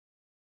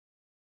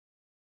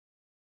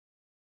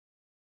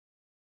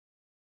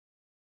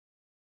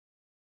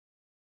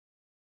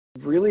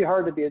really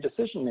hard to be a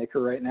decision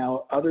maker right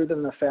now, other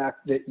than the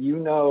fact that you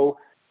know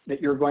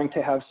that you're going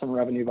to have some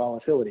revenue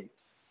volatility.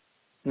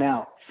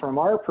 Now, from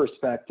our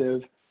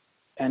perspective,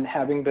 and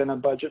having been a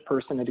budget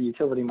person at a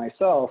utility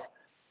myself,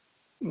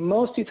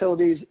 most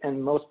utilities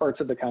in most parts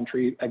of the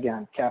country,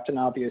 again, Captain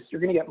Obvious, you're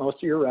going to get most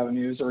of your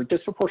revenues, or a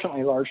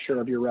disproportionately large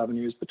share of your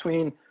revenues,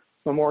 between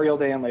Memorial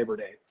Day and Labor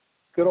Day.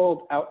 Good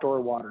old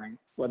outdoor watering.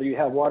 Whether you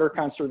have water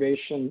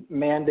conservation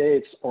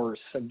mandates or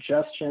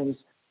suggestions,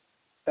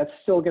 that's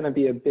still going to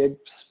be a big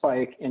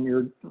spike in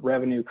your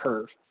revenue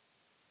curve.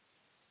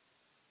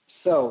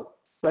 So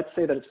let's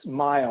say that it's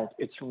mild,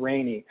 it's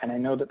rainy, and I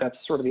know that that's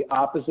sort of the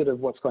opposite of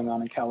what's going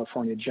on in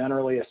California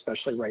generally,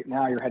 especially right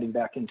now, you're heading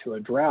back into a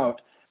drought.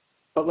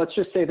 But let's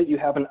just say that you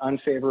have an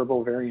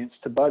unfavorable variance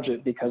to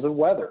budget because of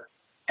weather,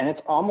 and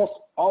it's almost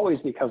always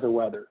because of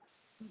weather.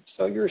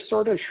 So you're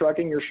sort of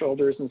shrugging your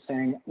shoulders and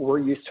saying, we're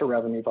used to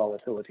revenue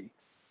volatility.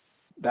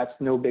 That's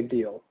no big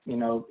deal. You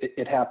know,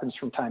 it happens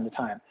from time to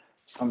time.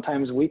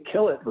 Sometimes we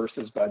kill it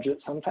versus budget.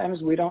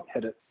 Sometimes we don't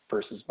hit it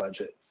versus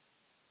budget.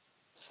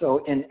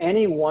 So in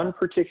any one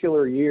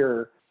particular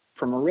year,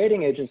 from a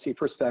rating agency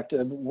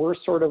perspective, we're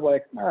sort of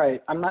like, all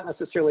right, I'm not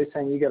necessarily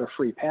saying you get a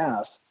free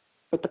pass,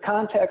 but the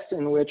context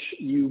in which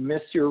you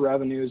miss your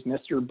revenues,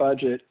 miss your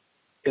budget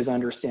is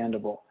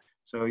understandable.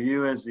 So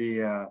you as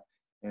the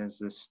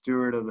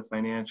steward of the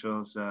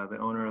financials, the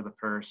owner of the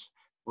purse,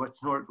 what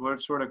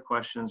sort of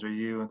questions are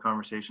you and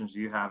conversations are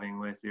you having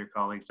with your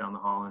colleagues down the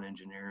hall in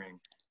engineering?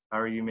 How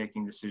are you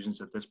making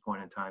decisions at this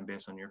point in time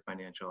based on your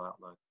financial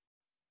outlook?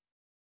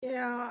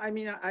 Yeah, I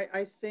mean,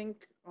 I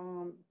think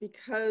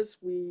because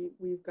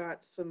we've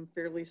got some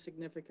fairly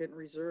significant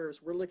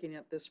reserves, we're looking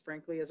at this,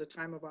 frankly, as a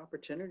time of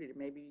opportunity to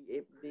maybe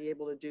be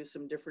able to do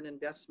some different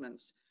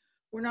investments.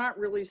 We're not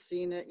really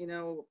seeing it, you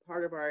know,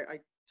 I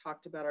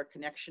talked about our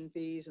connection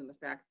fees and the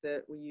fact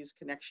that we use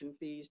connection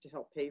fees to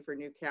help pay for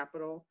new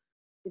capital.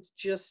 It's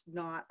just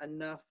not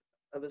enough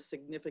of a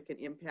significant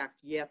impact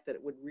yet that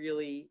it would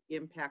really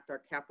impact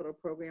our capital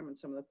program and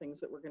some of the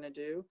things that we're going to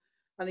do.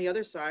 On the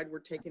other side, we're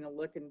taking a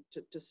look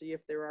to see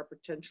if there are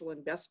potential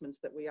investments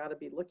that we ought to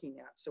be looking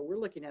at. So we're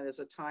looking at it as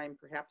a time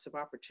perhaps of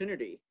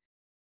opportunity